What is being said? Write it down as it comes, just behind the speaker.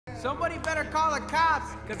Somebody better call the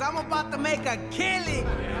cops, because I'm about to make a killing.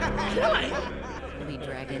 Killing? We'll be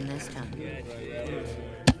dragging this time.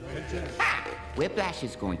 Ha! Whiplash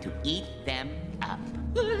is going to eat them up.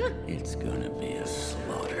 It's gonna be a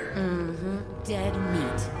slaughter. Mm-hmm. Dead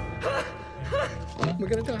meat. We're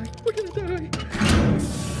gonna die. We're gonna die.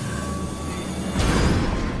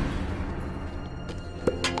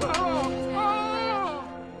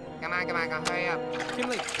 Come on, hurry up.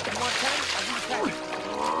 Kimberly, you want 10? I'll give you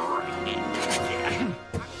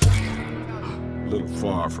 10. Little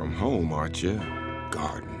far from home, aren't you?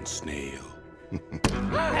 Garden Snail.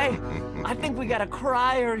 Hey, I think we got a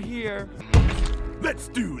crier here. Let's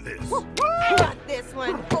do this. I got this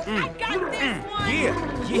one. I got this one.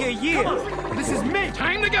 Yeah. This is me.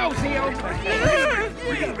 Time to go, Theo.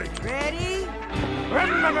 Ready?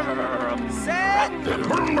 Set.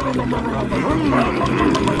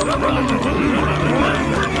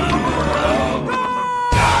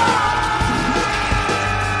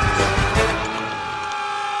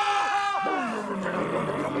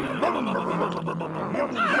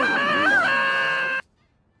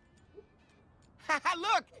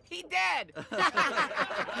 Look, he dead.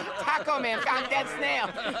 Taco Man found dead snail.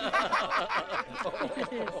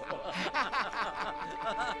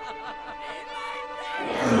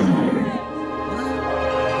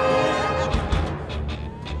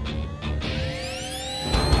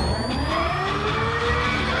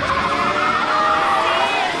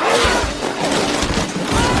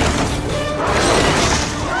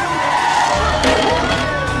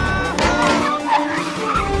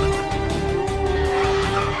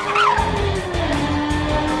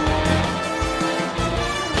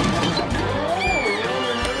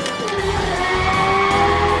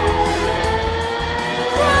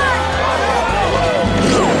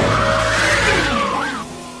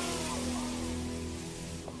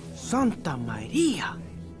 Santa Maria.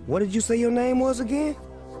 What did you say your name was again?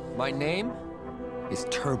 My name is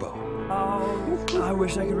Turbo. Oh, I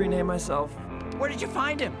wish I could rename myself. Where did you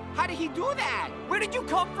find him? How did he do that? Where did you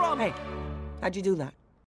come from? Hey, how'd you do that?